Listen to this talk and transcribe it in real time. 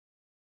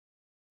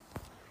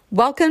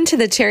Welcome to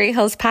the Cherry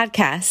Hills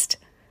Podcast.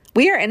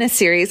 We are in a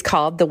series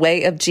called The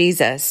Way of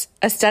Jesus,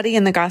 a study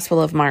in the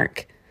Gospel of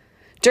Mark.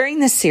 During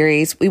this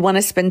series, we want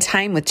to spend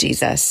time with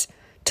Jesus,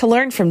 to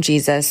learn from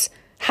Jesus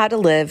how to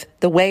live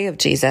the way of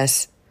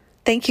Jesus.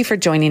 Thank you for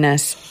joining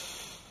us.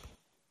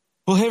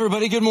 Well, hey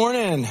everybody, good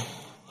morning.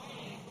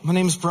 My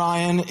name's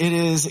Brian. It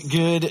is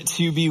good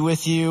to be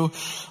with you.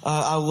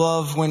 I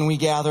love when we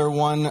gather.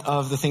 One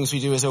of the things we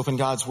do is open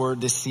God's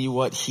Word to see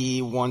what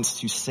He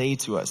wants to say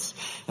to us.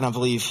 And I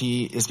believe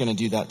He is going to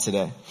do that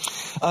today.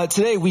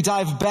 Today we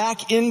dive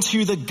back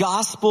into the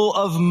Gospel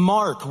of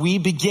Mark. We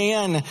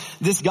began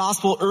this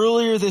Gospel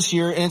earlier this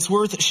year, and it's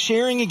worth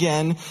sharing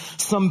again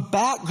some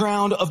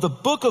background of the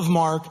book of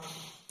Mark,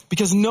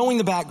 because knowing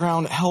the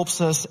background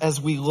helps us as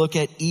we look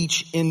at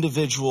each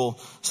individual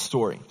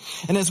story.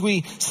 And as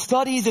we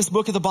study this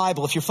book of the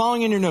Bible, if you're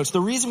following in your notes, the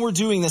reason we're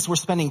doing this, we're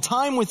spending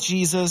time with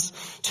Jesus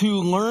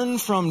to learn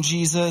from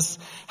Jesus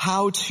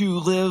how to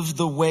live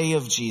the way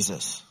of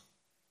Jesus.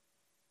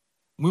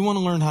 We want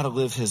to learn how to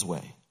live His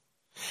way.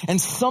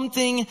 And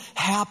something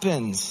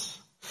happens.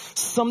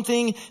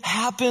 Something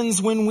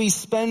happens when we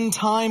spend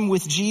time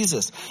with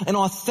Jesus. An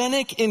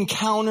authentic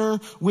encounter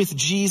with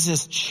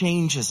Jesus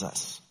changes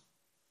us.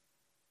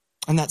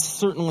 And that's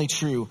certainly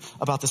true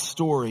about the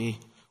story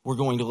we're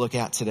going to look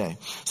at today.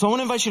 So I want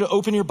to invite you to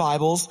open your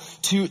Bibles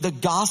to the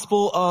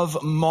Gospel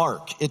of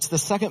Mark. It's the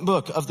second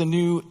book of the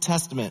New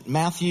Testament,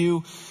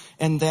 Matthew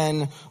and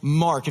then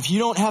Mark. If you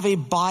don't have a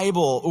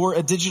Bible or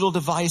a digital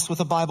device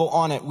with a Bible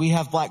on it, we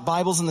have black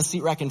Bibles in the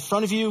seat rack in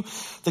front of you.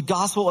 The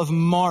Gospel of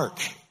Mark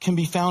can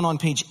be found on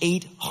page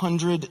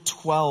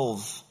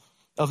 812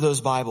 of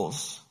those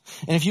Bibles.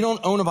 And if you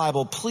don't own a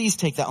Bible, please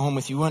take that home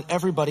with you. We want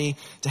everybody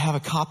to have a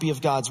copy of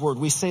God's Word.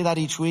 We say that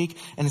each week,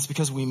 and it's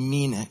because we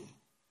mean it.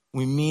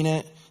 We mean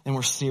it, and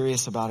we're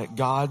serious about it.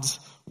 God's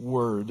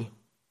Word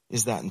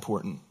is that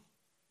important.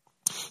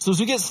 So as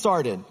we get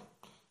started,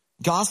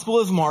 Gospel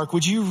of Mark,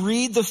 would you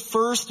read the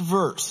first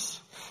verse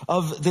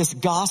of this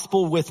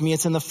Gospel with me?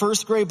 It's in the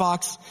first gray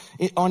box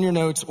on your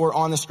notes or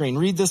on the screen.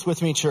 Read this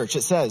with me, church.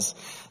 It says,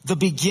 "The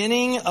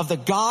beginning of the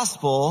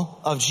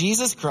Gospel of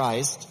Jesus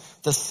Christ,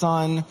 the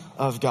Son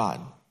of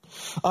God."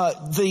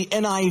 The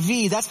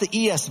NIV, that's the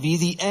ESV,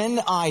 the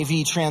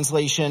NIV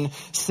translation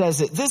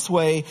says it this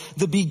way: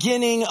 the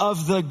beginning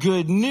of the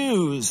good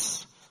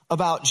news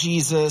about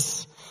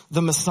Jesus,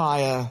 the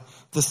Messiah,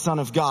 the Son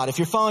of God. If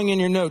you're following in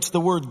your notes,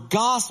 the word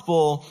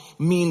gospel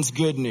means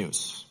good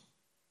news.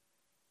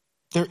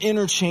 They're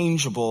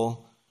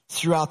interchangeable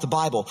throughout the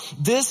Bible.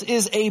 This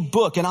is a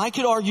book, and I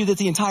could argue that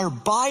the entire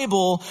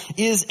Bible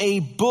is a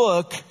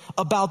book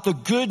about the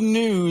good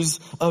news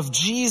of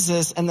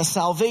Jesus and the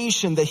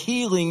salvation, the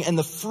healing, and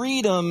the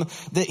freedom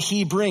that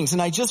He brings.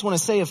 And I just want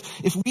to say,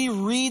 if we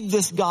read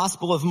this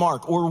Gospel of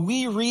Mark, or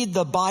we read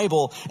the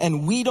Bible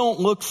and we don't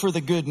look for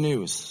the good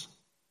news,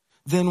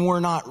 then we're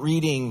not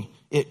reading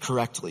it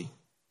correctly.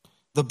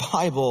 The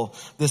Bible,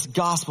 this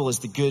Gospel, is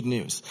the good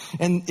news.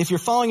 And if you're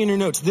following in your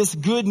notes, this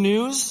good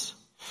news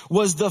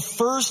was the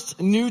first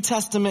New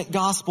Testament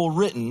gospel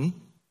written,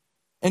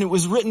 and it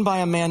was written by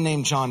a man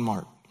named John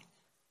Mark.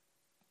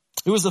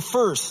 It was the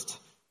first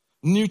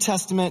New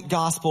Testament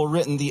gospel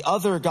written. The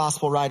other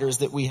gospel writers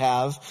that we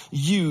have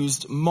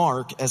used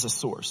Mark as a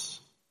source.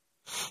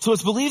 So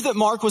it's believed that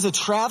Mark was a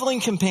traveling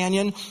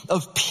companion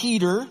of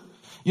Peter.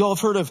 You all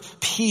have heard of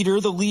Peter,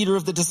 the leader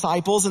of the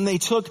disciples, and they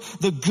took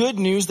the good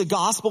news, the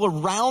gospel,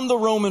 around the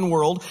Roman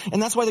world.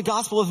 And that's why the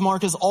Gospel of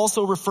Mark is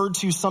also referred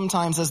to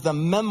sometimes as the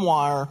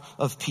memoir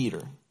of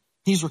Peter.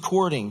 He's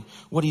recording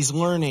what he's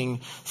learning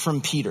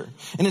from Peter.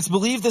 And it's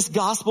believed this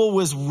gospel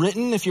was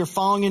written, if you're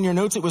following in your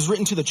notes, it was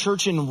written to the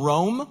church in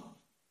Rome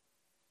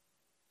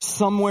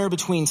somewhere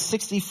between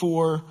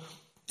 64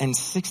 and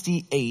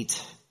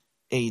 68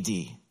 AD.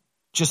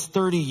 Just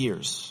 30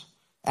 years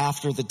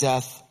after the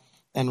death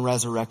and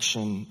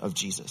resurrection of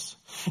Jesus.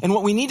 And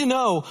what we need to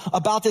know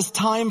about this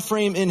time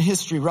frame in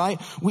history, right?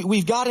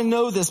 We've got to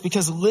know this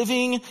because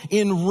living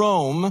in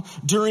Rome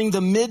during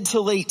the mid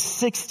to late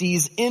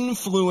 60s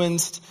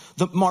influenced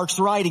Mark's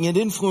writing. It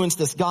influenced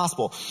this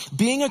gospel.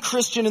 Being a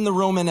Christian in the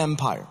Roman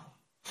Empire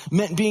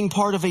meant being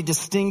part of a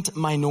distinct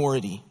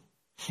minority.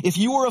 If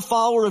you were a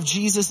follower of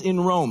Jesus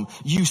in Rome,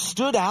 you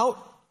stood out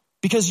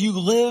because you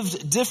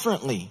lived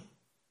differently.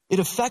 It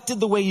affected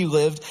the way you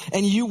lived,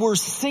 and you were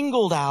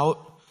singled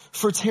out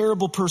for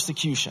terrible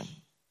persecution.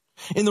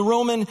 In the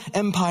Roman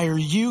Empire,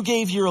 you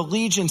gave your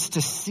allegiance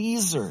to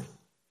Caesar,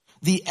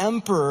 the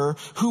emperor,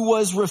 who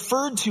was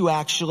referred to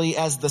actually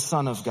as the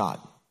Son of God.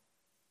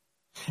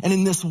 And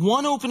in this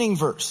one opening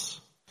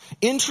verse,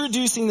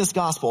 introducing this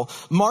gospel,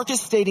 Mark is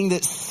stating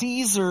that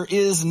Caesar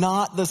is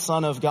not the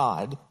Son of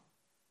God.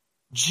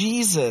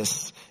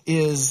 Jesus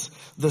is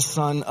the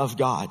Son of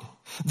God.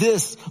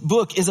 This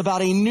book is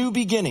about a new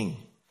beginning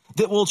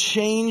that will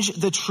change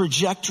the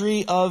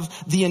trajectory of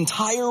the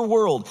entire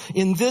world.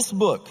 In this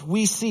book,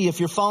 we see, if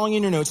you're following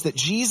in your notes, that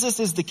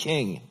Jesus is the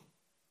King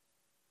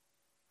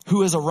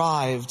who has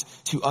arrived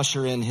to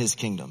usher in His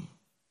kingdom.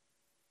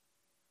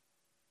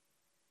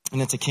 And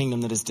it's a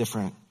kingdom that is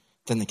different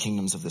than the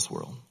kingdoms of this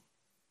world.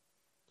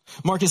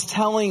 Mark is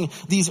telling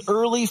these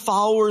early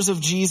followers of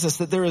Jesus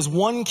that there is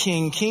one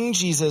king, King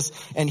Jesus,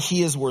 and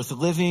he is worth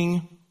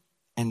living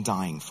and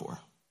dying for.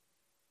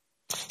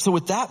 So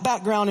with that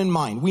background in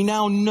mind, we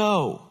now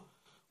know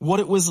what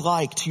it was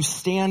like to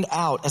stand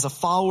out as a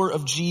follower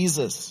of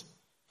Jesus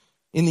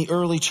in the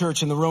early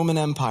church in the Roman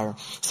Empire.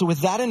 So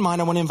with that in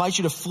mind, I want to invite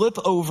you to flip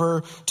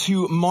over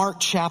to Mark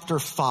chapter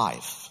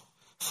 5.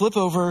 Flip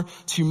over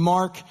to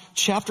Mark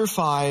chapter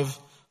 5,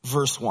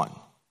 verse 1.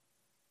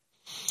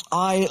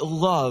 I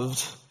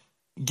loved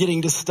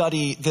getting to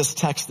study this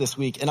text this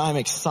week, and I'm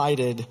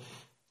excited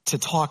to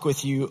talk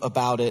with you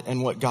about it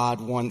and what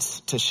God wants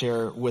to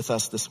share with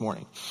us this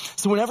morning.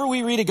 So whenever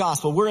we read a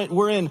gospel,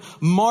 we're in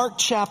Mark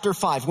chapter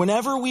 5.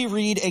 Whenever we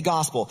read a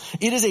gospel,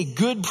 it is a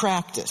good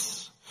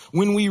practice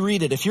when we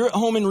read it. If you're at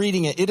home and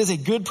reading it, it is a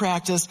good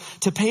practice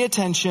to pay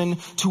attention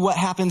to what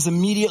happens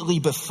immediately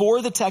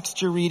before the text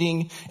you're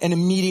reading and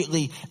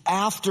immediately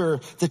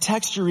after the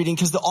text you're reading,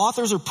 because the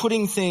authors are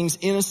putting things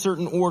in a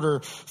certain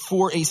order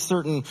for a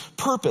certain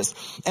purpose.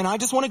 And I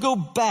just want to go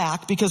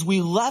back because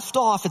we left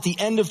off at the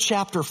end of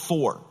chapter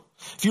 4.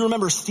 If you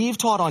remember, Steve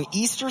taught on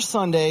Easter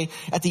Sunday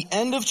at the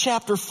end of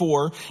chapter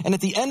 4, and at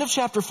the end of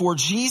chapter 4,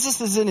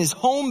 Jesus is in his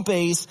home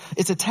base.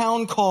 It's a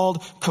town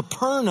called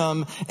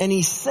Capernaum, and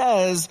he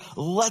says,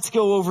 let's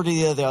go over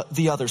to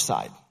the other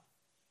side.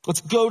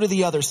 Let's go to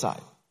the other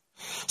side.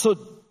 So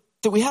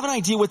that we have an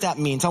idea what that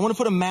means, I want to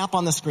put a map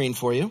on the screen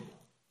for you.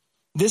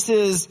 This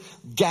is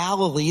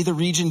Galilee, the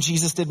region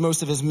Jesus did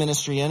most of his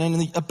ministry in,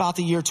 and about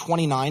the year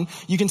 29.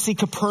 You can see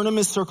Capernaum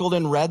is circled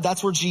in red.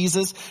 That's where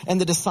Jesus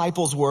and the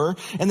disciples were.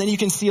 And then you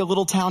can see a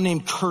little town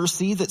named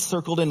Cursi that's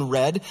circled in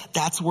red.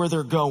 That's where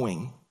they're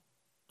going.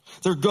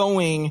 They're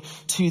going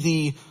to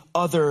the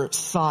other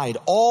side.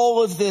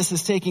 All of this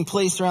is taking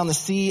place around the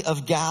Sea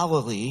of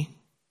Galilee.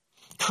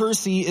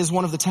 Cursi is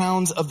one of the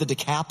towns of the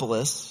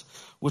Decapolis,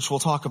 which we'll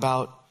talk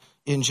about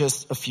in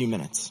just a few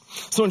minutes.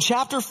 So in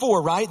chapter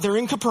 4, right, they're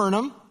in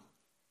Capernaum.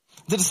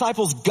 The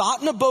disciples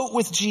got in a boat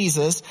with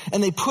Jesus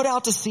and they put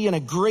out to sea, and a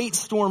great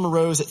storm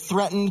arose. It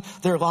threatened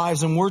their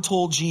lives, and we're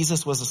told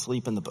Jesus was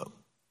asleep in the boat,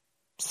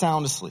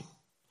 sound asleep.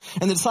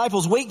 And the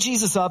disciples wake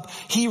Jesus up.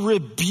 He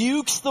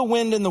rebukes the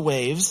wind and the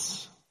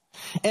waves,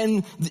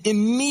 and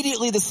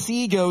immediately the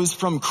sea goes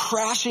from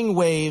crashing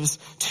waves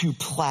to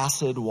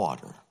placid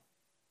water.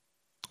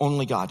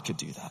 Only God could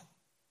do that.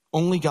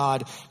 Only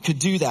God could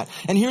do that.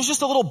 And here's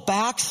just a little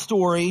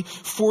backstory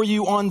for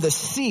you on the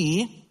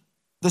sea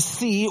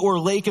or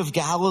Lake of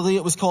Galilee.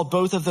 It was called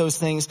both of those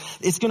things.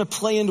 It's going to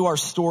play into our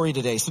story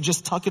today, so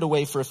just tuck it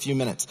away for a few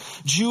minutes.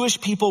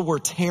 Jewish people were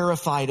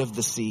terrified of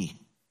the sea.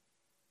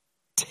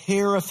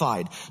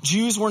 Terrified.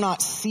 Jews were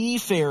not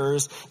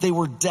seafarers. They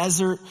were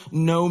desert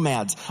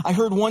nomads. I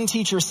heard one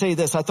teacher say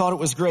this. I thought it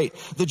was great.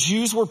 The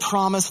Jews were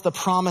promised the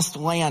promised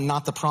land,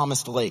 not the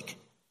promised lake.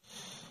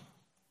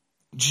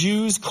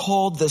 Jews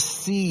called the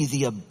sea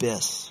the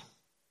abyss.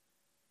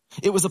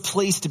 It was a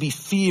place to be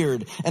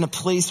feared and a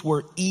place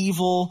where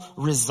evil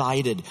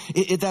resided.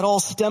 That all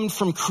stemmed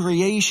from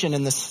creation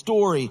and the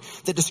story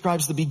that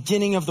describes the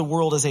beginning of the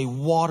world as a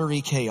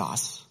watery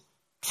chaos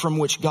from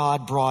which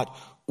God brought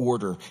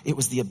order. It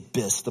was the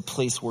abyss, the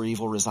place where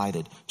evil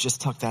resided.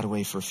 Just tuck that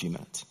away for a few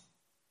minutes.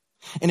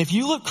 And if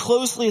you look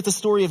closely at the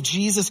story of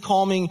Jesus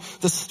calming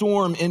the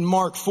storm in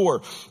Mark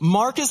 4,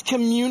 Mark is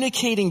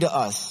communicating to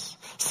us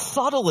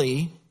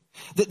subtly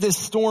that this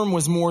storm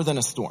was more than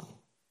a storm.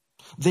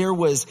 There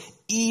was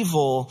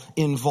evil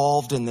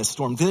involved in this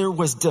storm. There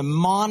was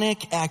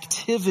demonic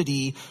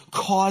activity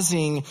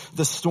causing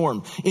the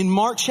storm. In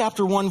Mark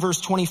chapter 1,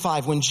 verse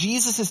 25, when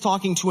Jesus is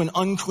talking to an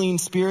unclean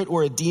spirit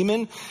or a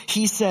demon,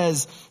 he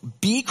says,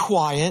 "Be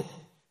quiet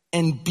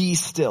and be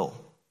still."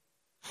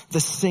 The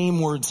same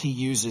words he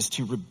uses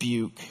to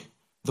rebuke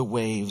the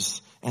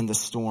waves and the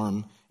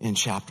storm in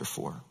chapter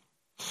 4.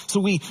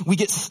 So we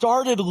get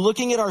started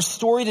looking at our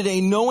story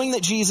today knowing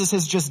that Jesus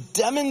has just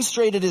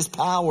demonstrated his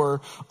power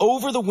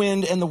over the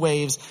wind and the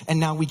waves, and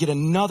now we get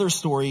another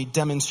story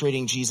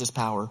demonstrating Jesus'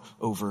 power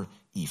over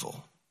evil.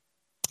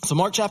 So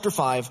Mark chapter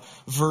 5,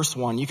 verse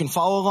 1. You can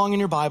follow along in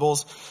your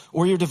Bibles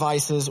or your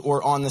devices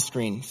or on the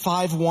screen.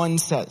 5:1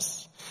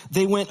 says,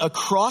 "They went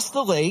across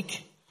the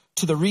lake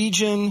to the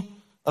region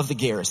of the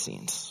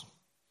Gerasenes."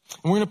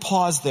 And we're going to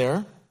pause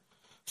there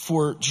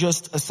for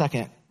just a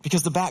second,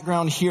 because the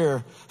background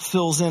here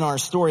fills in our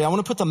story. I want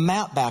to put the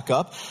map back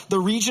up. The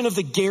region of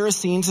the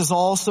Gerasenes is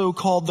also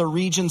called the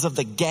regions of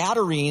the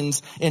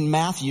Gadarenes in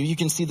Matthew. You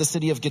can see the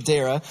city of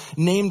Gadara,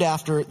 named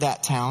after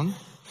that town.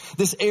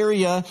 This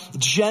area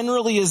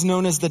generally is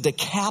known as the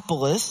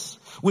Decapolis,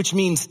 which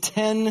means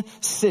 10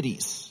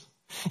 cities.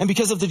 And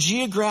because of the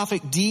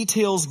geographic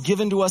details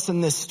given to us in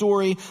this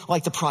story,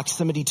 like the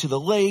proximity to the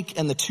lake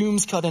and the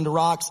tombs cut into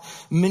rocks,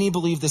 many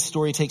believe this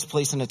story takes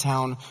place in a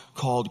town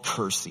called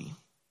Cursi.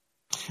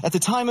 At the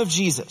time of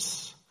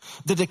Jesus,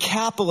 the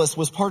Decapolis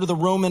was part of the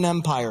Roman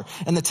Empire,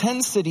 and the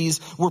 10 cities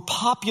were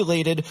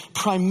populated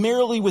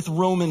primarily with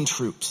Roman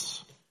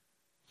troops.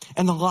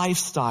 And the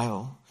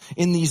lifestyle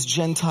in these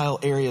Gentile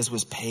areas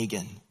was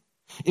pagan.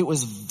 It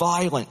was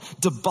violent,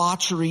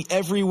 debauchery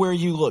everywhere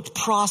you looked,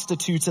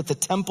 prostitutes at the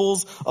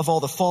temples of all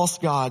the false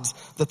gods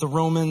that the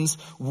Romans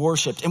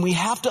worshipped. And we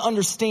have to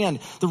understand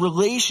the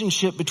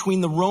relationship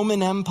between the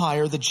Roman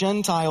Empire, the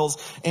Gentiles,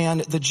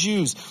 and the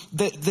Jews.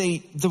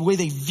 The way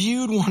they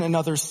viewed one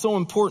another is so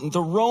important.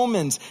 The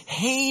Romans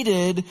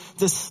hated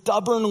the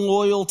stubborn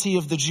loyalty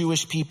of the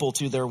Jewish people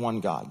to their one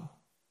God.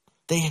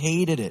 They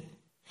hated it.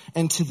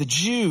 And to the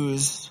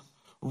Jews,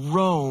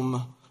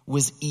 Rome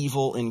was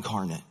evil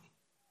incarnate.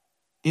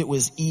 It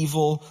was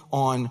evil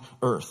on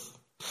earth.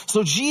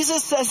 So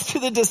Jesus says to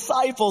the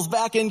disciples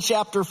back in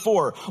chapter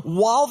 4,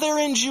 while they're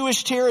in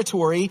Jewish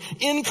territory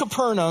in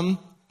Capernaum,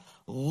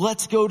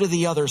 let's go to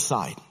the other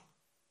side.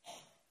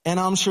 And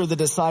I'm sure the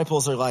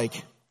disciples are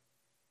like,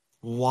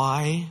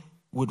 why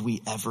would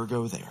we ever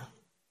go there?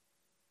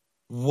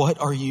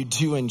 What are you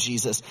doing,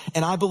 Jesus?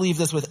 And I believe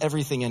this with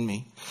everything in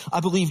me.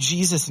 I believe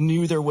Jesus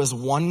knew there was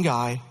one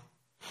guy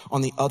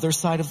on the other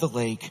side of the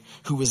lake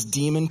who was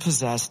demon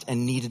possessed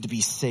and needed to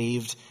be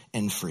saved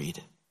and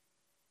freed.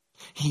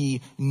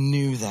 He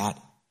knew that.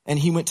 And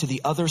he went to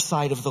the other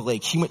side of the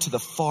lake. He went to the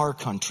far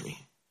country,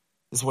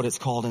 is what it's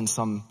called in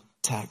some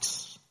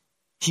texts.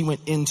 He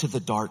went into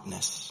the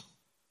darkness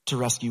to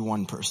rescue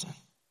one person.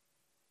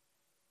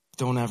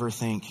 Don't ever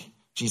think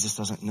Jesus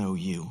doesn't know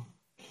you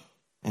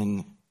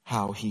and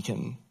how he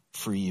can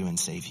free you and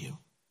save you.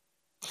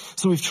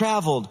 So we've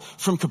traveled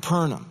from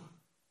Capernaum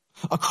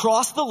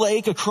across the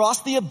lake,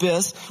 across the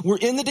abyss. We're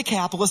in the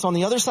Decapolis on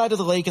the other side of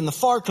the lake in the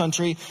far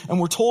country, and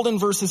we're told in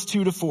verses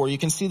 2-4. You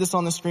can see this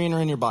on the screen or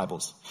in your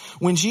Bibles.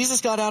 When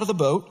Jesus got out of the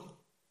boat,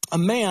 a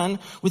man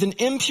with an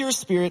impure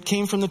spirit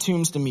came from the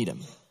tombs to meet him.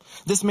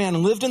 This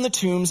man lived in the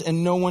tombs,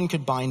 and no one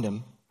could bind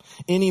him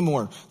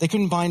anymore. They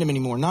couldn't bind him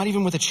anymore, not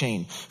even with a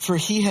chain. For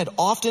he had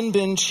often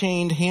been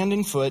chained hand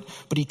and foot,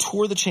 but he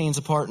tore the chains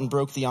apart and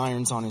broke the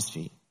irons on his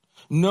feet.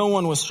 No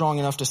one was strong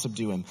enough to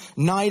subdue him.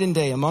 Night and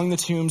day, among the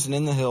tombs and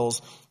in the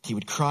hills, he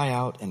would cry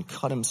out and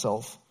cut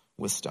himself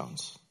with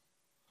stones.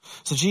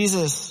 So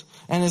Jesus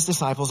and his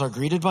disciples are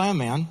greeted by a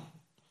man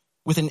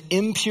with an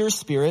impure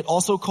spirit,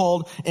 also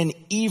called an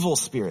evil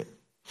spirit.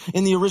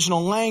 In the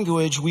original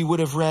language, we would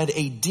have read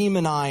a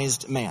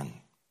demonized man.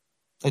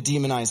 A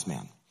demonized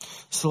man.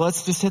 So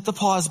let's just hit the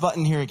pause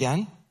button here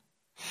again,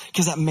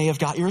 because that may have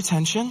got your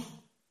attention.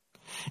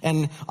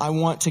 And I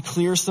want to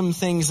clear some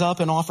things up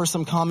and offer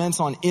some comments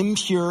on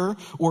impure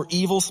or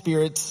evil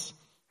spirits,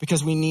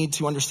 because we need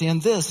to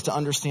understand this to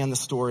understand the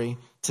story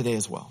today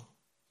as well.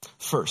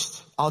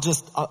 First,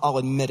 I'll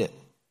admit it.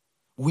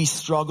 We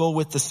struggle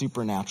with the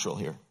supernatural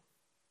here,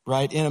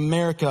 right? In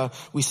America,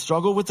 we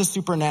struggle with the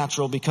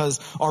supernatural because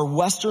our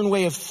Western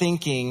way of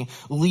thinking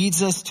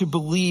leads us to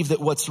believe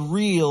that what's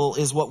real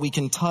is what we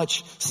can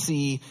touch,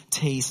 see,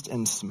 taste,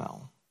 and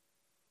smell.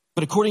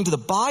 But according to the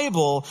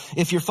Bible,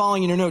 if you're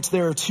following in your notes,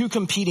 there are two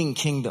competing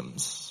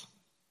kingdoms.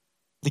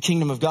 The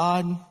kingdom of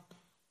God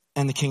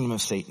and the kingdom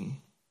of Satan.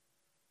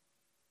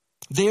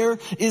 There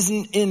is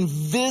an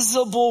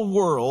invisible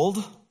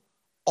world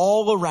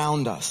all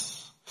around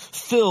us,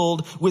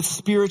 filled with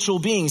spiritual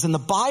beings. And the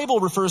Bible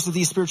refers to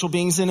these spiritual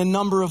beings in a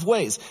number of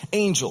ways.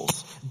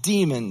 Angels,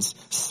 demons,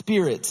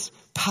 spirits,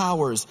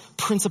 powers,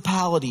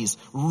 principalities,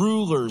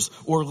 rulers,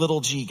 or little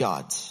g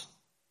gods.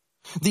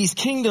 These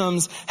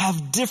kingdoms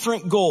have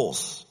different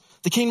goals.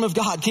 The kingdom of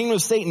God, kingdom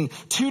of Satan,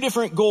 two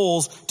different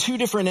goals, two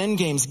different end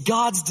games.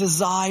 God's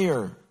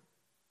desire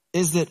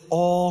is that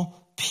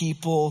all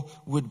people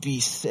would be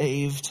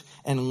saved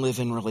and live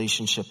in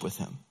relationship with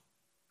him,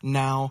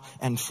 now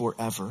and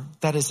forever.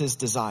 That is his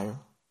desire.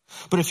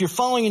 But if you're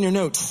following in your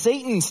notes,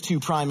 Satan's two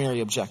primary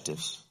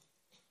objectives: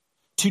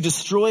 to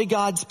destroy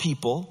God's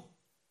people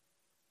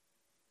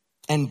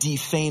and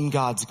defame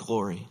God's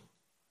glory.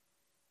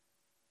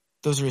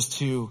 Those are his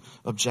two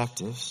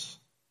objectives.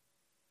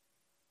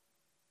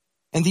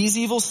 And these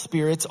evil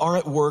spirits are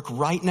at work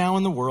right now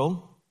in the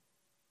world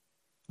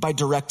by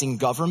directing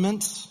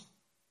governments,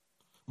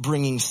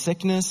 bringing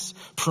sickness,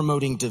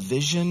 promoting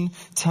division,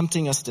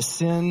 tempting us to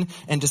sin,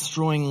 and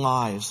destroying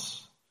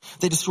lives.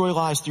 They destroy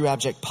lives through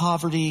abject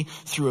poverty,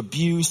 through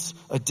abuse,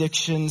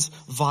 addictions,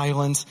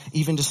 violence,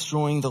 even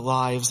destroying the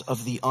lives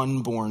of the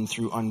unborn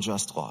through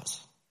unjust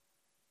laws.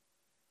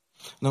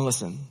 Now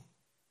listen.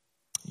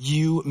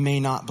 You may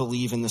not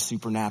believe in the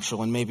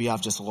supernatural, and maybe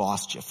I've just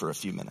lost you for a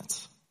few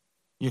minutes.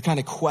 You're kind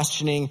of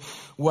questioning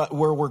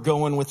where we're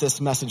going with this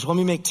message. Let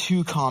me make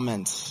two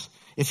comments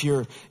if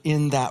you're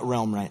in that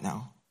realm right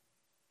now.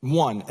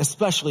 One,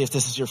 especially if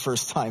this is your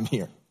first time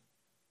here.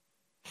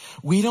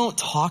 We don't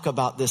talk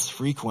about this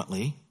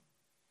frequently.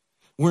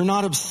 We're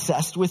not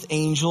obsessed with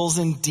angels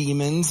and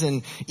demons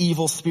and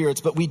evil spirits,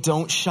 but we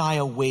don't shy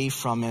away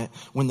from it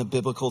when the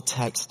biblical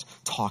text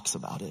talks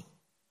about it.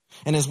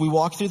 And as we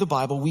walk through the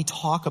Bible, we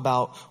talk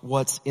about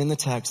what's in the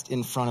text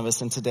in front of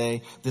us. And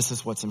today, this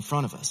is what's in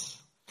front of us.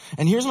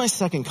 And here's my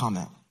second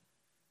comment.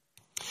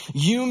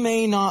 You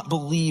may not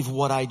believe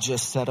what I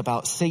just said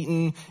about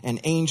Satan and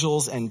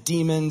angels and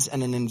demons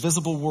and an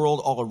invisible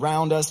world all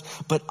around us,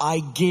 but I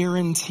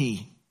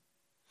guarantee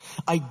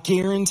I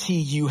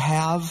guarantee you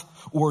have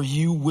or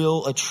you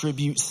will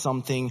attribute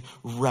something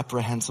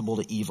reprehensible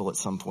to evil at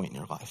some point in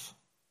your life.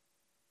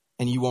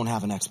 And you won't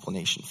have an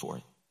explanation for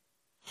it.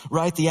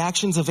 Right? The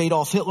actions of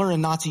Adolf Hitler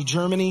in Nazi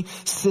Germany,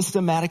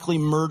 systematically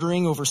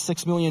murdering over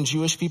 6 million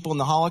Jewish people in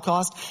the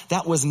Holocaust,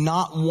 that was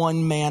not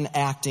one man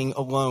acting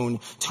alone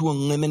to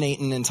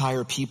eliminate an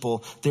entire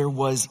people. There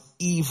was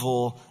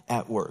evil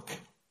at work.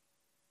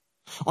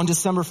 On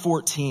December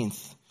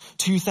 14th,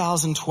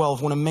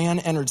 2012, when a man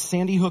entered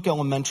Sandy Hook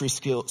Elementary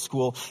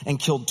School and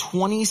killed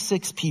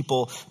 26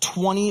 people,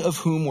 20 of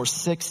whom were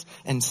 6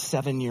 and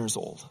 7 years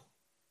old.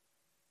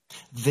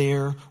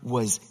 There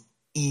was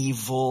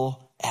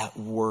evil at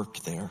work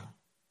there.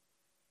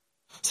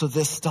 So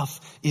this stuff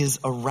is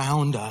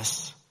around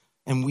us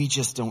and we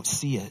just don't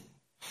see it.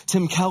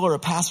 Tim Keller, a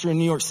pastor in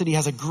New York City,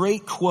 has a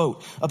great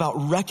quote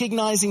about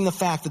recognizing the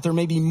fact that there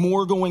may be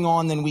more going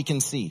on than we can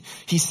see.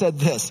 He said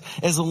this,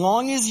 as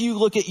long as you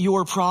look at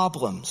your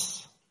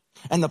problems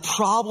and the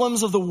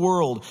problems of the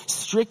world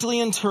strictly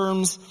in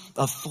terms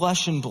of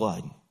flesh and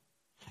blood,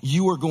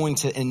 you are going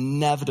to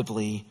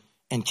inevitably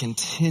and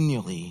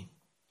continually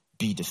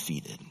be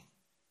defeated.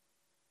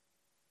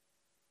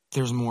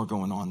 There's more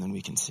going on than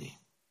we can see.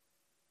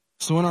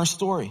 So in our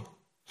story,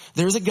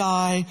 there's a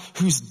guy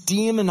who's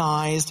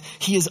demonized.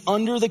 He is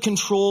under the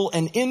control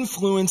and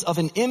influence of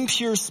an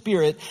impure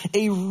spirit,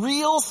 a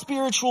real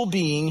spiritual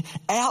being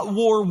at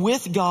war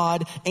with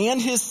God and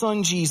his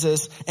son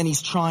Jesus, and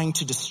he's trying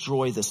to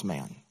destroy this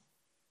man.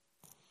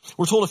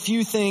 We're told a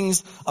few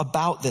things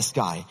about this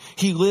guy.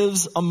 He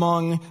lives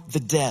among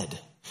the dead.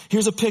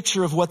 Here's a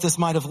picture of what this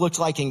might have looked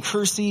like in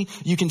Kersey.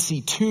 You can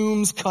see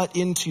tombs cut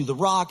into the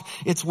rock.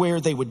 It's where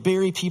they would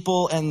bury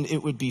people and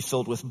it would be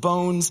filled with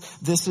bones.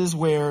 This is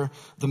where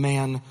the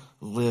man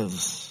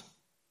lives.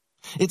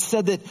 It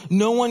said that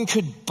no one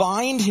could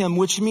bind him,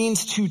 which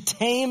means to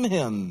tame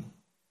him.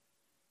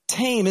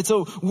 Tame, it's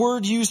a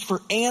word used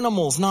for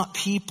animals, not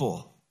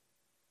people.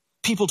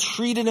 People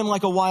treated him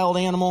like a wild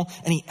animal,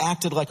 and he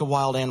acted like a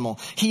wild animal.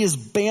 He is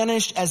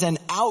banished as an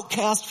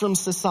outcast from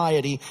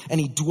society, and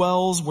he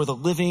dwells where the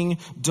living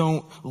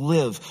don't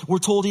live. We're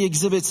told he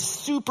exhibits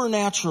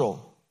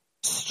supernatural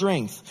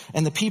strength,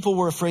 and the people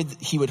were afraid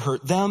that he would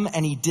hurt them,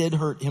 and he did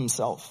hurt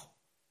himself.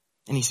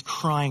 And he's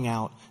crying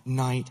out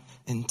night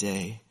and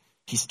day.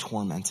 He's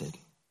tormented.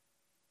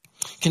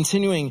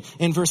 Continuing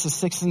in verses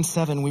 6 and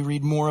 7, we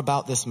read more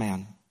about this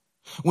man.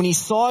 When he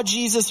saw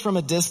Jesus from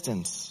a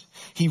distance,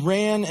 he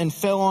ran and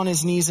fell on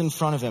his knees in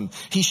front of him.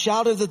 He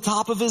shouted at the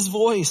top of his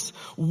voice,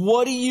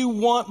 "What do you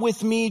want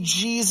with me,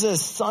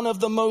 Jesus, Son of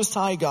the Most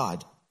High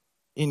God?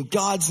 In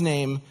God's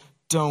name,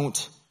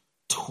 don't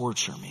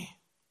torture me."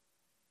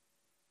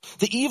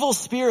 The evil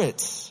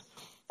spirits,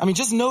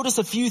 just notice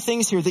a few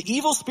things here. The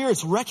evil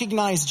spirits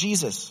recognize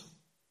Jesus.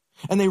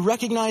 And they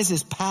recognize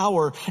his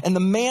power, and the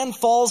man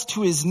falls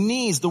to his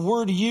knees. The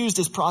word used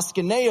is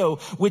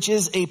proskuneo, which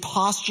is a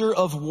posture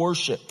of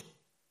worship.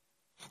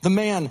 The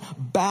man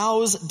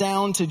bows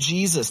down to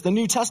Jesus. The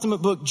New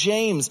Testament book,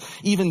 James,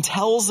 even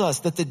tells us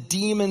that the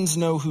demons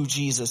know who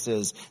Jesus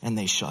is, and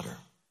they shudder.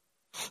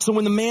 So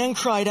when the man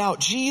cried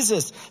out,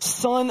 "Jesus,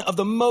 Son of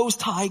the Most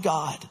High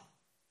God,"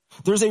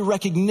 there's a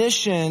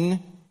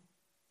recognition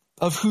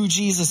of who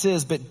Jesus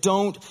is, but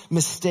don't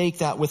mistake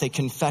that with a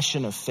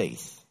confession of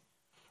faith.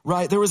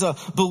 Right? There was a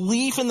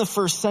belief in the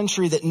first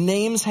century that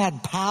names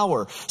had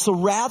power. So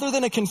rather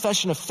than a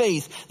confession of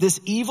faith, this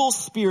evil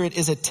spirit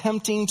is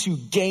attempting to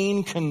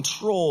gain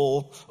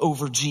control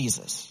over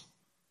Jesus.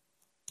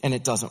 And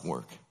it doesn't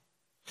work.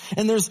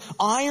 And there's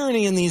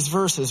irony in these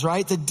verses,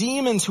 right? The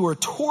demons who are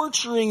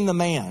torturing the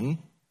man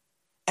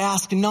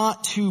ask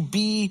not to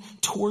be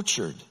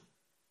tortured.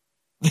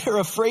 They're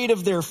afraid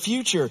of their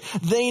future.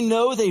 They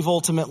know they've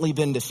ultimately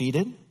been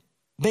defeated.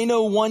 They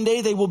know one day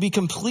they will be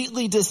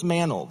completely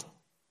dismantled.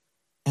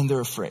 And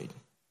they're afraid.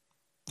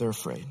 They're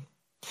afraid.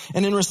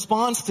 And in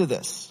response to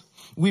this,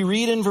 we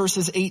read in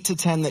verses 8 to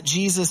 10 that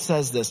Jesus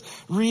says this.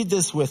 Read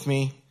this with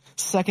me.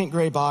 Second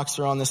gray box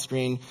are on the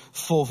screen.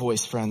 Full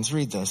voice, friends.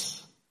 Read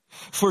this.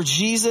 For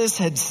Jesus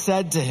had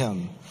said to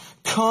him,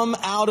 "Come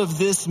out of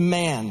this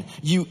man,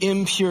 you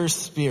impure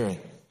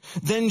spirit."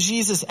 Then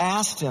Jesus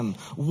asked him,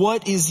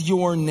 "What is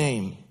your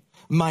name?"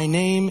 "My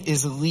name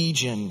is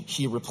Legion,"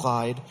 he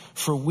replied,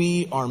 "for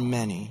we are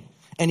many."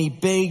 And he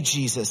begged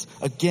Jesus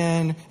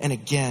again and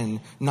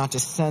again not to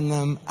send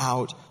them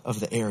out of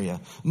the area.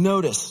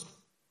 Notice,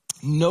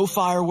 no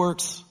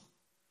fireworks,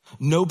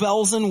 no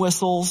bells and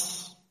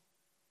whistles.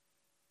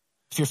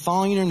 If you're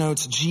following your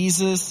notes,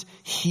 Jesus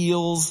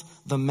heals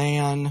the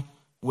man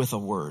with a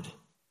word.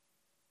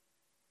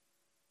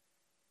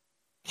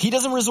 He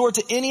doesn't resort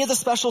to any of the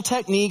special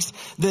techniques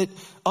that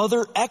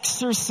other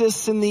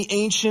exorcists in the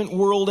ancient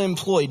world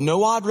employed.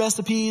 No odd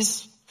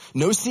recipes.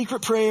 No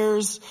secret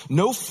prayers,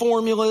 no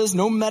formulas,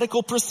 no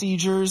medical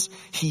procedures.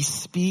 He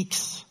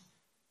speaks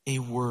a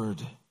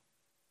word.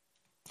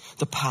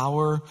 The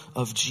power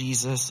of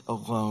Jesus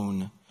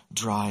alone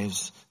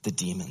drives the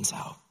demons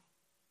out.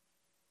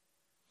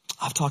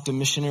 I've talked to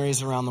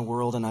missionaries around the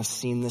world and I've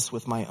seen this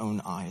with my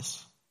own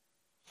eyes.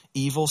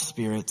 evil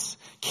spirits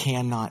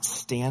cannot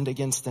stand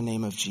against the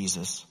name of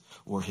Jesus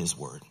or his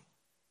word.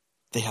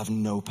 They have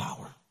no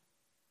power.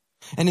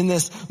 And in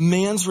this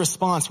man's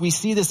response, we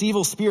see this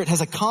evil spirit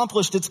has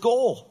accomplished its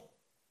goal.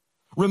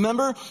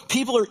 Remember,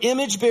 people are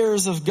image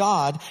bearers of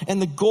God,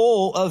 and the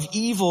goal of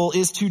evil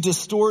is to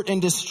distort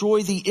and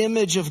destroy the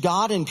image of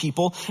God in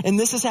people. And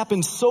this has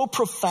happened so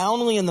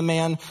profoundly in the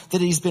man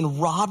that he's been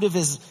robbed of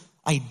his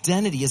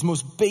identity, his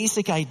most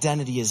basic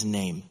identity, his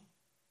name.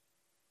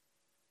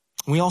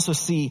 We also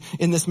see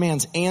in this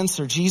man's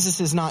answer, Jesus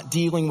is not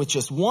dealing with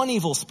just one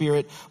evil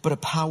spirit, but a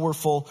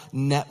powerful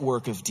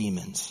network of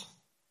demons.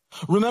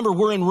 Remember,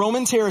 we're in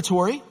Roman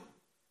territory,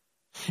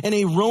 and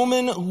a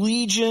Roman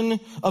legion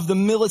of the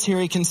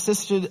military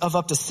consisted of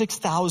up to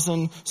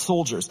 6,000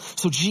 soldiers.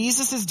 So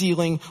Jesus is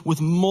dealing with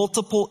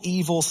multiple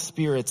evil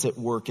spirits at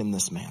work in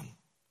this man.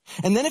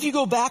 And then if you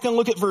go back and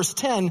look at verse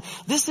 10,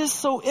 this is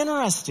so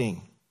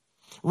interesting,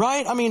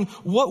 right? I mean,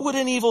 what would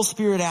an evil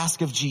spirit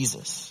ask of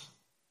Jesus?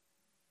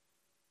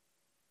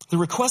 The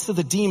request of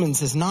the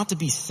demons is not to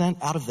be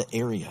sent out of the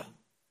area.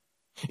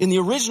 In the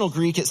original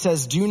Greek, it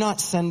says, do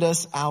not send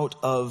us out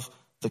of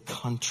the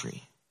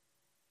country.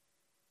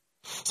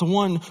 So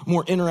one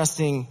more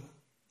interesting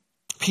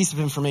piece of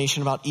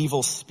information about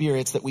evil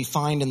spirits that we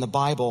find in the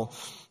Bible,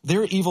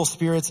 they're evil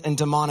spirits and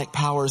demonic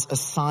powers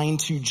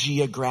assigned to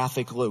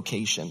geographic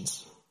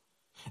locations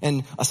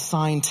and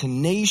assigned to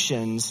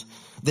nations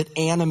that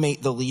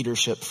animate the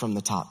leadership from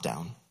the top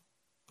down.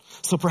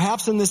 So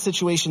perhaps in this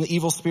situation, the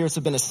evil spirits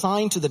have been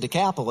assigned to the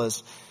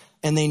Decapolis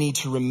and they need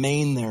to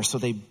remain there, so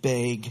they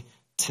beg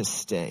to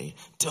stay.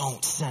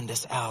 Don't send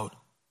us out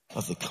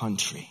of the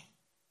country.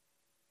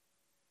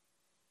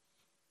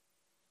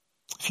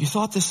 If you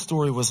thought this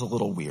story was a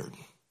little weird,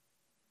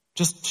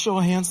 just show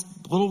of hands,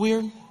 a little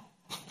weird?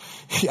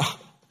 Yeah,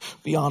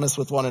 be honest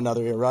with one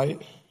another here, right?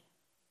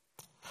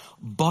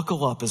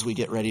 Buckle up as we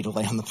get ready to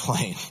land the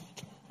plane.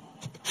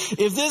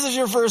 If this is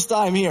your first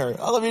time here,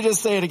 let me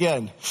just say it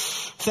again.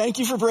 Thank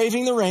you for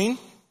braving the rain.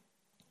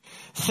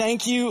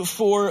 Thank you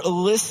for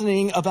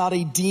listening about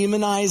a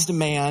demonized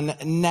man.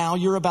 Now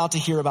you're about to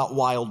hear about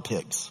wild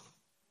pigs.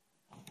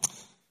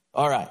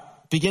 All right.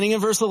 Beginning in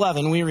verse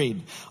 11, we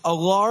read, a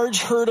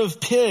large herd of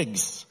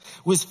pigs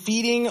was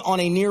feeding on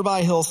a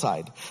nearby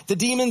hillside. The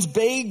demons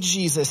begged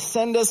Jesus,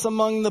 send us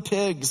among the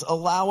pigs,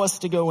 allow us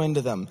to go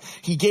into them.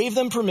 He gave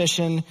them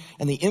permission,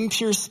 and the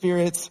impure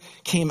spirits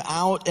came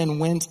out and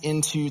went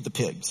into the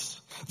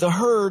pigs. The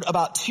herd,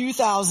 about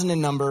 2,000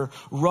 in number,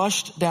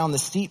 rushed down the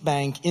steep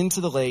bank into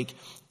the lake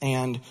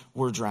and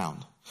were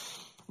drowned.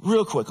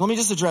 Real quick, let me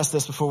just address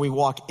this before we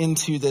walk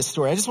into this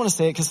story. I just want to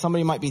say it because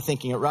somebody might be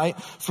thinking it, right?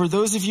 For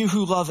those of you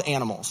who love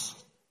animals,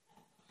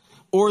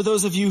 or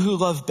those of you who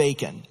love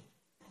bacon,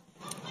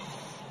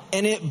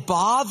 and it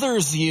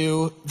bothers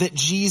you that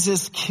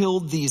Jesus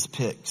killed these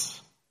pigs,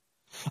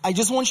 I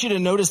just want you to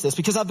notice this,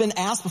 because I've been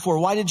asked before,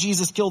 why did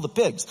Jesus kill the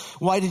pigs?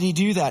 Why did he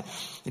do that?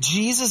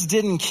 Jesus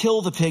didn't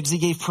kill the pigs. He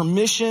gave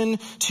permission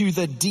to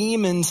the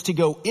demons to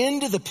go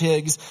into the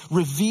pigs,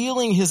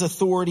 revealing his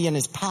authority and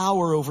his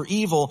power over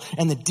evil,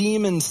 and the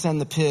demons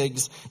send the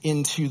pigs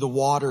into the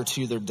water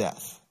to their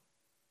death.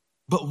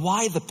 But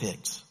why the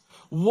pigs?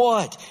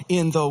 What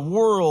in the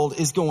world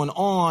is going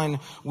on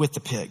with the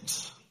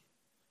pigs?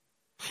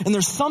 And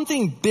there's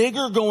something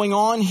bigger going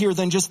on here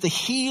than just the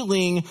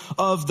healing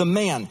of the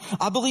man.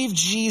 I believe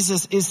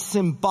Jesus is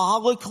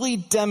symbolically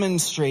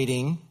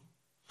demonstrating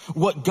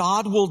what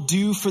God will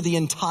do for the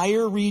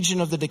entire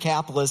region of the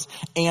Decapolis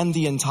and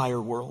the entire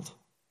world.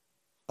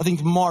 I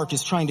think Mark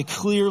is trying to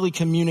clearly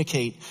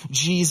communicate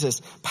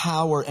Jesus'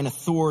 power and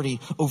authority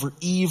over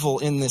evil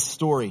in this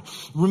story.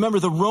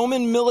 Remember, the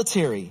Roman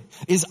military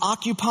is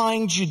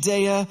occupying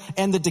Judea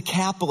and the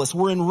Decapolis.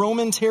 We're in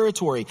Roman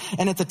territory.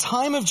 And at the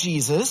time of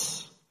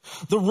Jesus,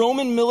 the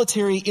Roman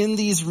military in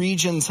these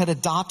regions had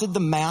adopted the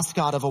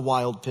mascot of a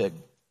wild pig.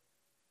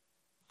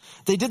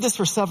 They did this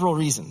for several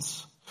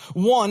reasons.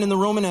 One, in the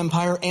Roman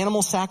Empire,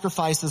 animal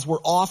sacrifices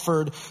were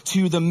offered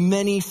to the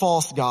many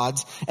false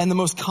gods, and the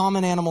most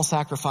common animal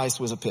sacrifice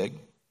was a pig.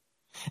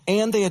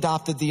 And they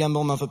adopted the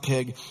emblem of a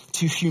pig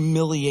to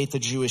humiliate the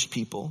Jewish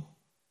people,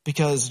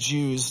 because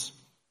Jews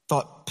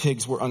thought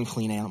pigs were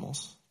unclean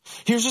animals.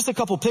 Here's just a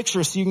couple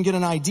pictures so you can get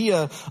an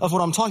idea of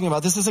what I'm talking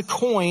about. This is a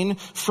coin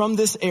from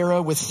this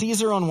era with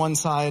Caesar on one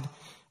side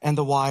and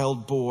the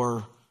wild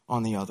boar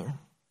on the other.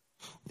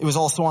 It was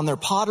also on their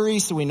pottery,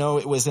 so we know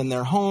it was in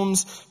their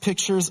homes.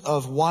 Pictures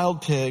of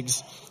wild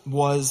pigs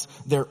was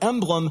their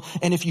emblem.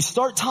 And if you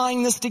start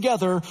tying this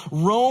together,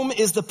 Rome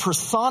is the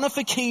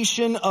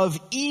personification of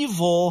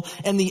evil,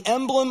 and the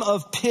emblem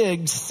of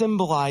pigs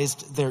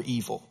symbolized their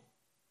evil.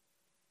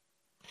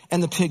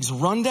 And the pigs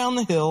run down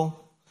the hill,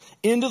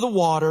 into the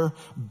water,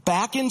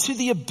 back into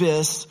the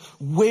abyss,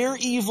 where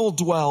evil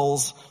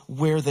dwells,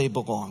 where they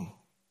belong.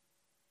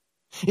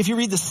 If you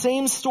read the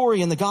same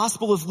story in the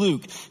Gospel of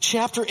Luke,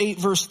 chapter 8,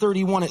 verse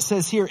 31, it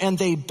says here, and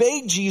they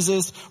begged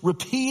Jesus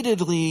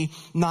repeatedly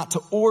not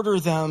to order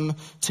them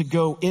to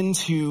go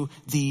into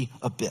the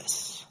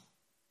abyss.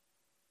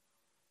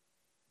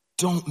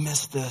 Don't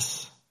miss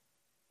this.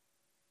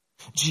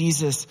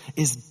 Jesus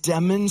is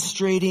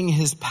demonstrating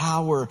his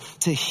power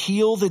to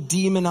heal the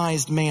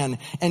demonized man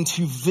and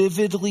to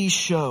vividly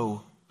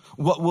show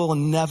what will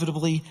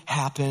inevitably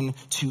happen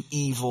to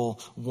evil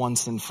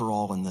once and for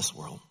all in this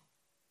world.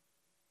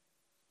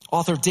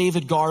 Author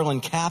David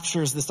Garland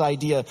captures this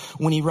idea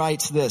when he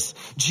writes this: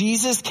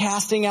 Jesus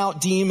casting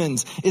out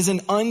demons is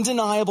an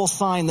undeniable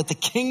sign that the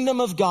kingdom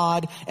of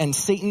God and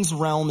Satan's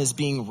realm is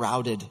being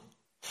routed.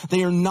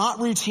 They are not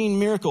routine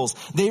miracles.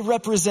 They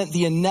represent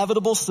the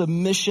inevitable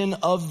submission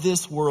of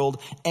this world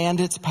and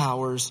its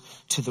powers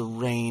to the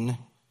reign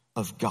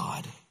of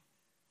God.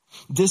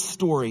 This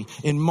story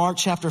in Mark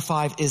chapter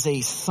 5 is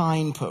a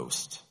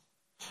signpost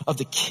of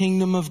the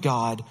kingdom of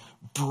God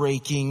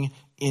breaking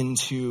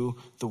into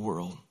the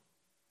world.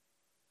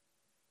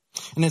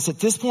 And it's at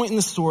this point in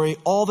the story,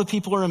 all the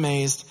people are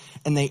amazed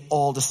and they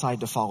all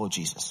decide to follow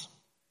Jesus.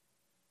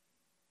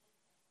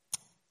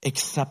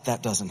 Except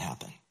that doesn't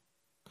happen.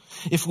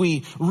 If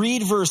we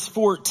read verse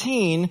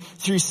 14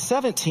 through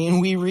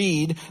 17, we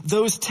read,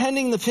 those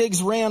tending the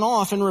pigs ran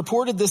off and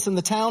reported this in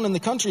the town and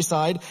the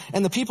countryside,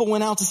 and the people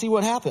went out to see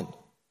what happened.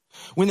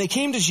 When they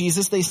came to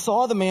Jesus, they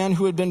saw the man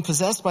who had been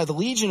possessed by the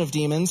legion of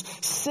demons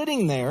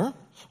sitting there,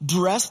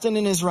 dressed and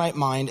in his right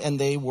mind, and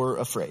they were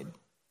afraid.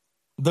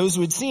 Those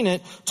who had seen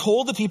it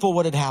told the people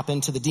what had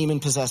happened to the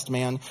demon-possessed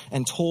man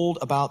and told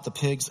about the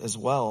pigs as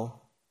well.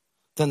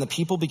 Then the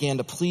people began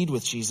to plead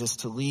with Jesus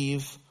to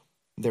leave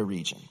their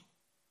region.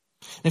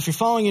 And if you're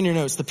following in your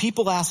notes, the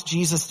people asked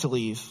Jesus to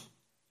leave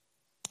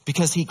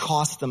because he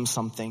cost them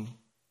something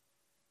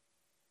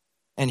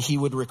and he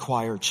would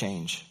require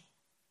change.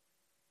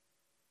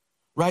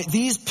 Right?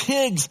 These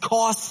pigs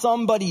cost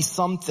somebody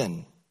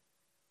something.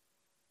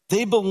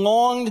 They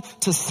belonged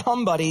to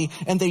somebody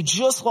and they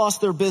just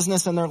lost their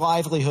business and their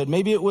livelihood.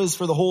 Maybe it was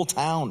for the whole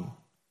town.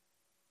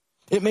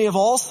 It may have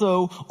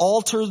also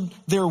altered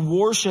their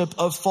worship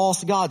of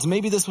false gods.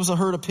 Maybe this was a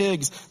herd of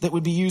pigs that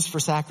would be used for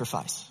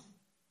sacrifice.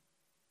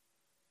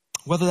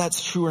 Whether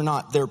that's true or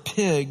not, their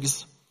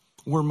pigs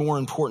were more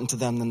important to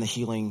them than the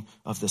healing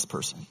of this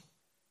person.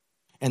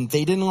 And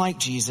they didn't like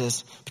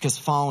Jesus because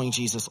following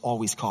Jesus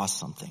always cost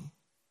something.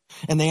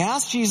 And they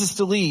asked Jesus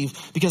to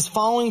leave because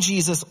following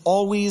Jesus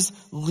always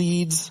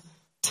leads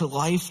to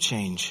life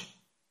change.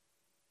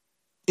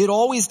 It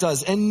always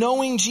does. And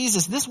knowing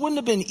Jesus, this wouldn't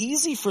have been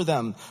easy for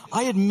them.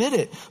 I admit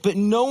it. But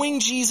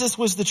knowing Jesus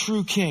was the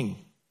true king,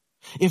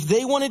 if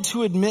they wanted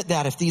to admit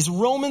that, if these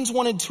Romans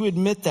wanted to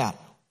admit that,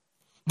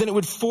 then it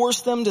would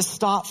force them to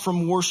stop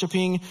from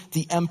worshiping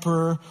the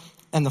emperor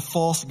and the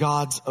false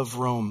gods of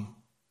Rome.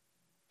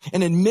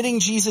 And admitting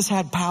Jesus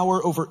had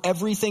power over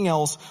everything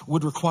else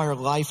would require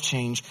life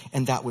change,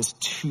 and that was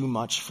too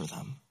much for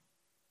them.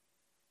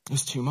 It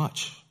was too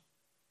much.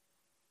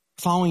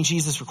 Following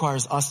Jesus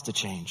requires us to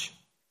change.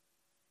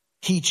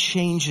 He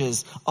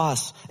changes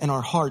us and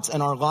our hearts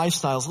and our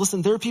lifestyles.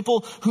 Listen, there are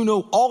people who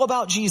know all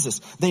about Jesus.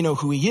 They know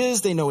who he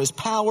is. They know his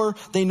power.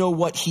 They know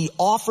what he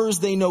offers.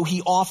 They know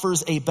he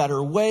offers a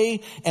better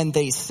way. And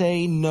they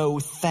say no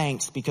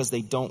thanks because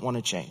they don't want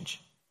to change.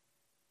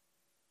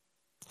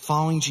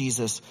 Following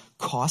Jesus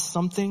costs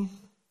something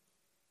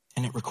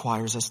and it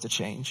requires us to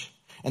change.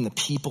 And the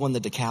people in the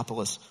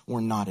Decapolis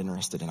were not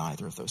interested in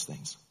either of those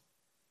things.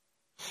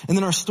 And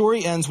then our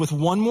story ends with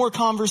one more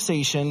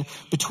conversation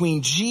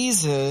between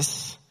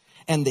Jesus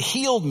and the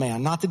healed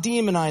man, not the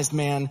demonized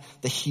man,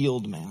 the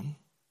healed man.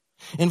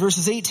 In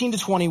verses 18 to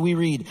 20, we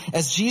read,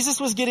 as Jesus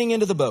was getting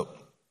into the boat,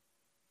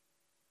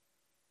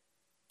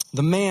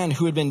 the man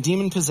who had been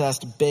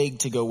demon-possessed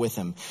begged to go with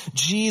him.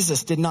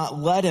 Jesus did not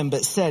let him,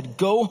 but said,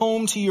 go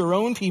home to your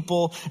own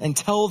people and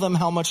tell them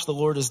how much the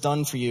Lord has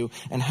done for you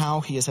and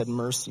how he has had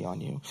mercy on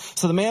you.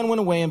 So the man went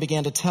away and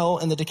began to tell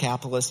in the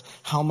Decapolis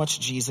how much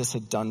Jesus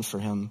had done for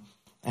him,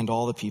 and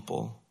all the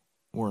people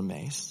were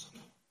amazed.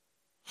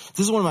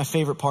 This is one of my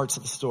favorite parts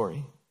of the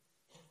story.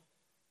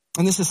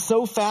 And this is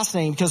so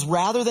fascinating because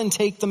rather than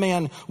take the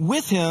man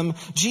with him,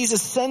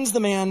 Jesus sends the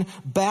man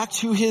back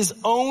to his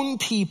own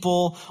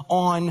people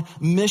on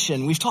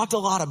mission. We've talked a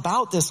lot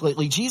about this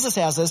lately. Jesus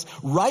has us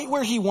right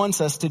where he wants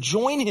us to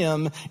join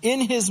him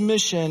in his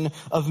mission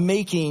of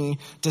making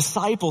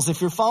disciples.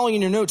 If you're following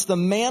in your notes, the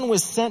man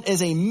was sent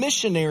as a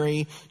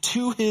missionary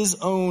to his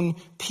own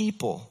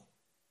people.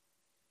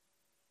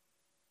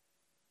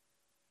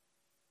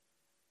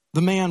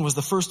 The man was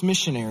the first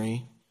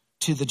missionary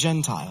to the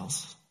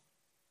Gentiles.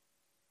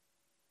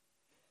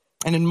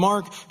 And in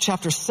Mark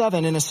chapter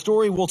 7, in a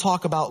story we'll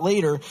talk about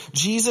later,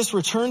 Jesus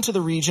returned to the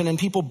region and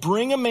people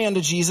bring a man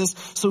to Jesus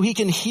so he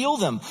can heal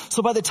them.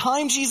 So by the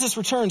time Jesus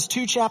returns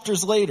 2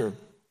 chapters later,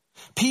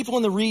 people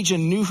in the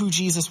region knew who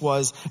Jesus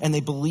was and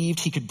they believed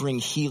he could bring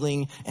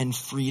healing and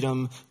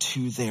freedom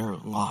to their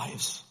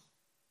lives.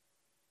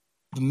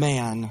 The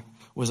man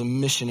was a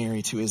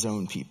missionary to his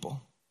own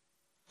people.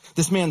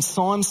 This man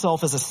saw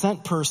himself as a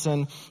sent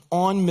person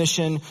on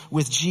mission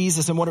with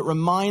Jesus. And what it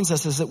reminds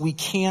us is that we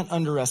can't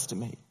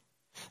underestimate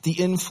the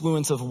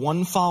influence of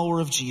one follower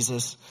of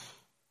Jesus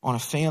on a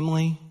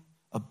family,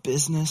 a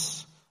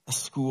business, a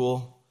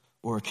school,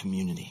 or a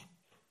community.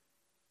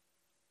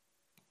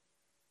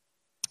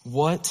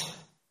 What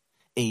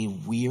a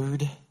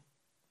weird,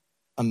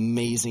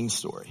 amazing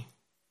story,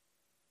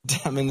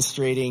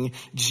 demonstrating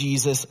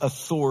Jesus'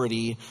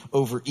 authority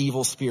over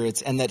evil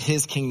spirits and that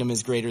his kingdom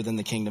is greater than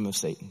the kingdom of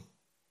Satan.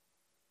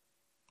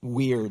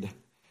 Weird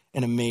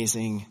and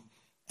amazing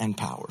and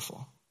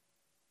powerful.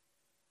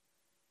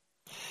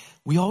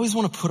 We always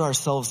want to put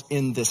ourselves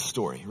in this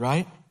story,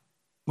 right?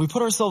 We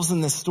put ourselves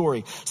in this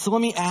story. So let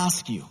me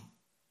ask you,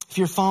 if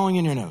you're following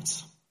in your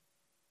notes,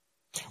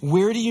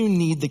 where do you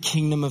need the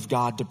kingdom of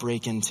God to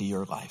break into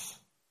your life?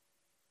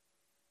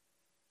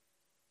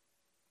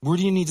 Where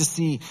do you need to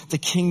see the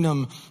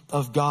kingdom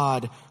of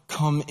God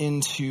come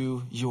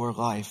into your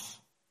life?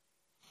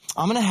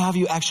 I'm going to have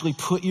you actually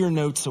put your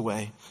notes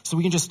away so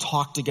we can just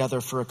talk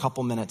together for a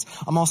couple minutes.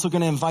 I'm also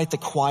going to invite the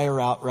choir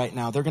out right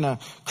now. They're going to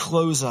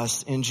close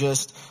us in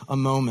just a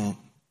moment.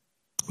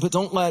 But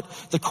don't let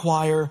the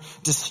choir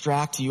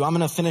distract you. I'm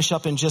going to finish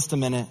up in just a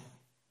minute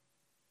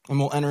and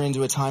we'll enter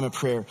into a time of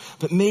prayer.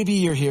 But maybe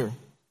you're here,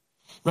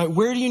 right?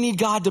 Where do you need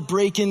God to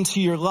break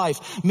into your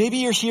life? Maybe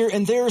you're here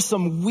and there are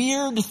some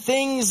weird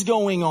things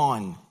going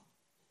on.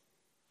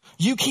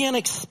 You can't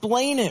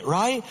explain it,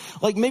 right?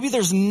 Like maybe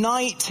there's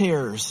night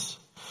terrors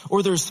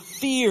or there's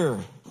fear,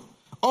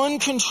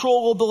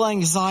 uncontrollable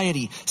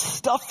anxiety,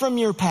 stuff from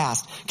your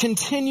past,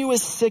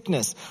 continuous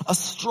sickness, a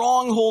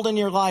stronghold in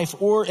your life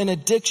or an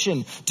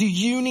addiction. Do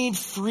you need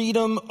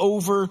freedom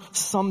over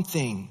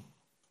something?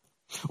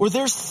 Or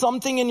there's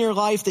something in your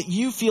life that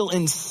you feel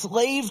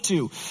enslaved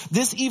to.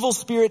 This evil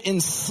spirit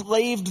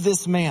enslaved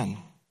this man.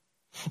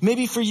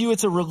 Maybe for you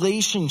it's a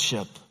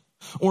relationship,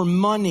 or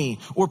money,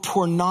 or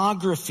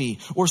pornography,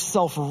 or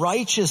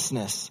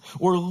self-righteousness,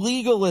 or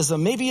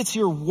legalism. Maybe it's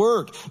your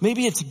work.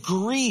 Maybe it's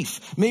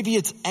grief. Maybe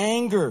it's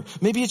anger.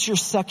 Maybe it's your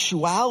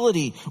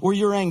sexuality, or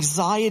your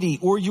anxiety,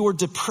 or your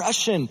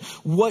depression.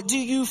 What do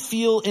you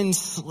feel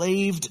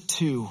enslaved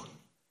to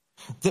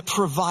that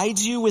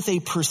provides you with a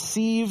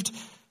perceived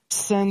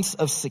sense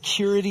of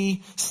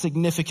security,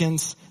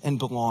 significance, and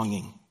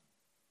belonging?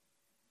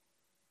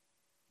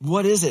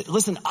 What is it?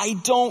 Listen, I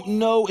don't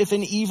know if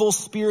an evil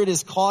spirit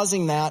is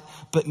causing that,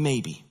 but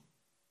maybe.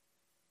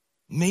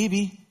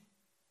 Maybe.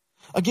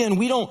 Again,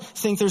 we don't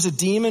think there's a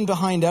demon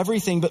behind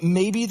everything, but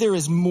maybe there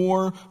is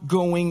more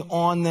going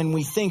on than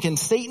we think. And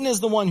Satan is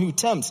the one who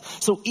tempts.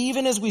 So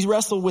even as we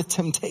wrestle with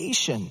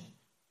temptation,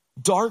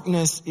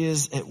 darkness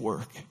is at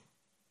work.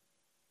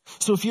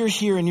 So if you're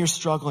here and you're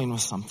struggling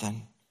with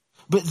something,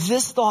 but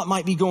this thought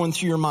might be going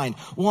through your mind,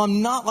 well,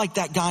 I'm not like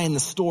that guy in the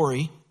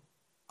story.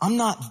 I'm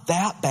not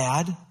that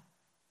bad.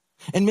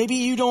 And maybe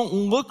you don't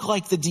look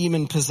like the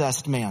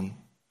demon-possessed man.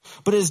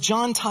 But as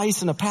John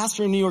Tyson, a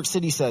pastor in New York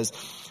City, says,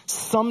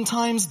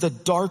 sometimes the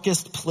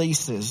darkest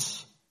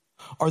places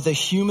are the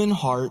human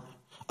heart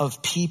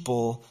of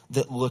people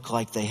that look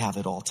like they have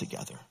it all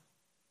together.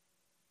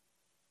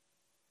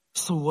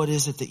 So what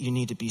is it that you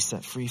need to be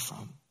set free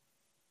from?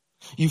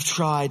 You've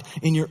tried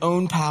in your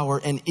own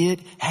power and it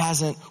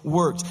hasn't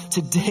worked.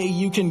 Today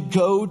you can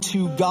go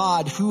to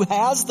God who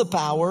has the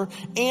power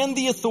and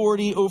the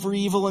authority over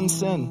evil and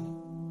sin.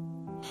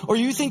 Or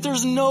you think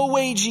there's no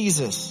way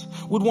Jesus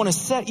would want to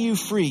set you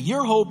free.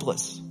 You're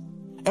hopeless.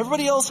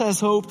 Everybody else has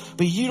hope,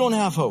 but you don't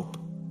have hope.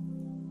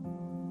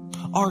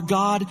 Our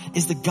God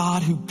is the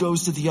God who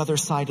goes to the other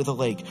side of the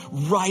lake,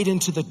 right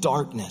into the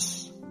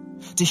darkness,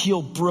 to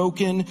heal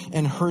broken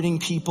and hurting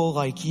people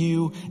like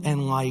you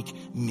and like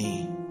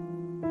me.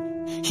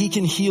 He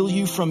can heal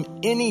you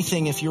from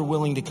anything if you're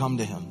willing to come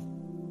to him.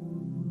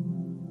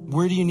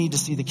 Where do you need to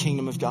see the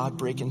kingdom of God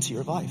break into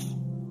your life?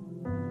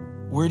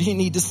 Where do you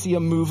need to see a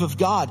move of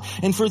God?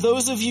 And for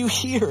those of you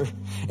here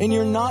and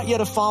you're not yet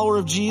a follower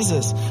of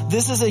Jesus,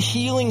 this is a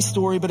healing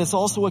story, but it's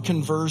also a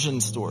conversion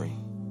story.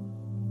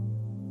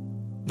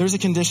 There's a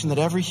condition that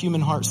every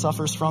human heart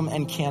suffers from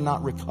and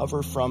cannot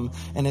recover from,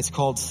 and it's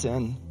called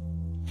sin.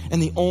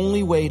 And the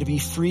only way to be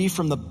free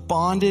from the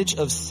bondage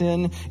of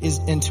sin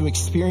and to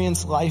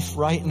experience life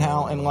right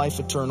now and life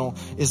eternal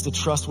is to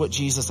trust what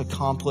Jesus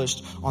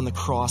accomplished on the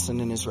cross and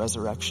in his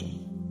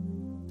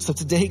resurrection. So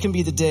today can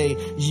be the day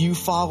you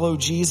follow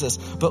Jesus.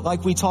 But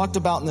like we talked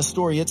about in the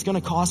story, it's going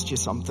to cost you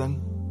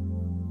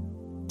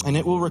something. And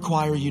it will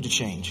require you to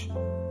change.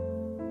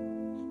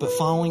 But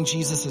following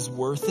Jesus is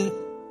worth it.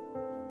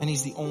 And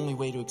he's the only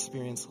way to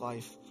experience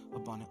life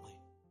abundantly.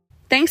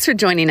 Thanks for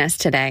joining us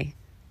today.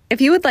 If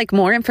you would like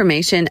more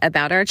information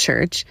about our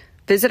church,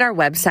 visit our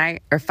website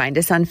or find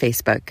us on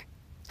Facebook.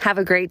 Have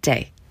a great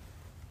day.